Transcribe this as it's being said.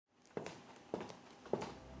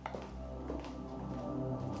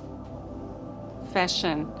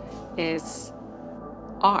Fashion is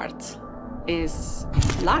art, is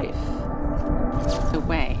life. A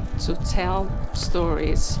way to tell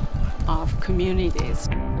stories of communities.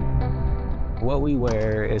 What we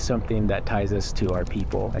wear is something that ties us to our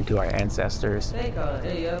people and to our ancestors. It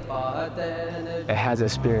has a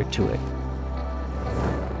spirit to it.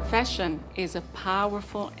 Fashion is a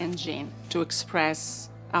powerful engine to express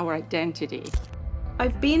our identity.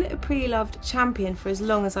 I've been a pre-loved champion for as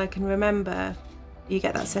long as I can remember. You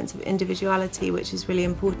get that sense of individuality, which is really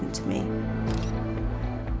important to me.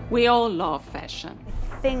 We all love fashion.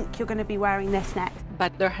 I think you're going to be wearing this next.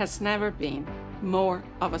 But there has never been more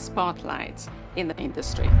of a spotlight in the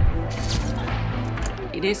industry.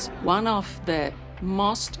 It is one of the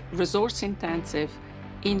most resource-intensive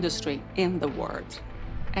industry in the world,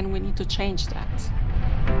 and we need to change that.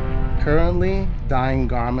 Currently, dyeing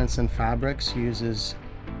garments and fabrics uses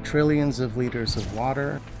trillions of liters of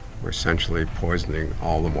water. We're essentially poisoning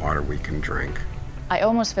all the water we can drink. I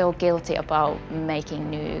almost feel guilty about making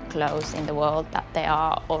new clothes in the world, that there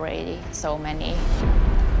are already so many.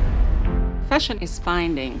 Fashion is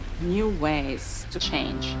finding new ways to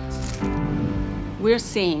change. We're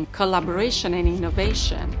seeing collaboration and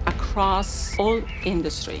innovation across all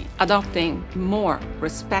industry, adopting more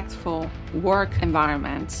respectful work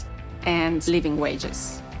environments and living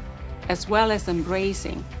wages, as well as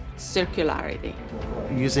embracing circularity.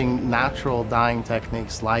 Using natural dyeing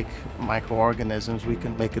techniques like microorganisms, we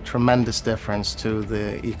can make a tremendous difference to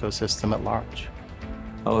the ecosystem at large.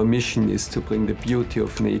 Our mission is to bring the beauty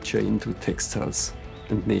of nature into textiles,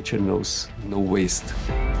 and nature knows no waste.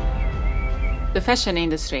 The fashion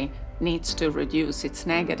industry needs to reduce its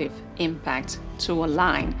negative impact to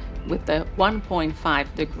align with the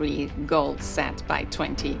 1.5-degree goal set by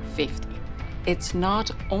 2050. It's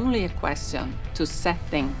not only a question to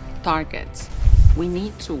setting targets. We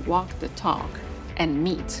need to walk the talk and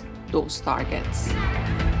meet those targets.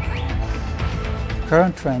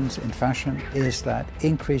 Current trends in fashion is that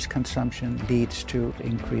increased consumption leads to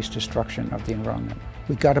increased destruction of the environment.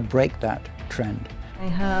 We got to break that trend. I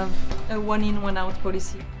have a one-in, one-out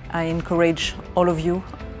policy. I encourage all of you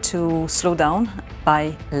to slow down,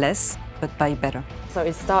 buy less, but buy better. So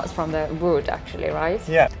it starts from the wood, actually, right?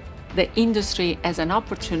 Yeah. The industry has an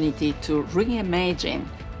opportunity to reimagine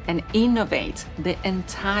and innovate the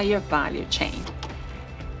entire value chain.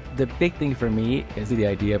 The big thing for me is the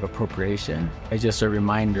idea of appropriation. It's just a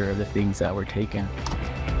reminder of the things that were taken.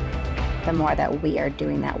 The more that we are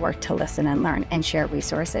doing that work to listen and learn and share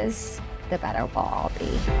resources, the better we'll all be.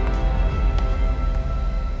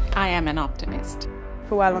 I am an optimist.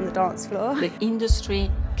 For a while on the dance floor. The industry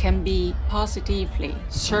can be positively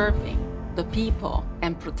serving the people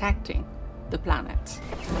and protecting the planet.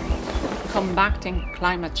 Combating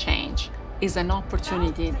climate change is an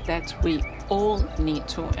opportunity that we all need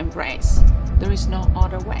to embrace. There is no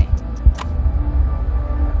other way.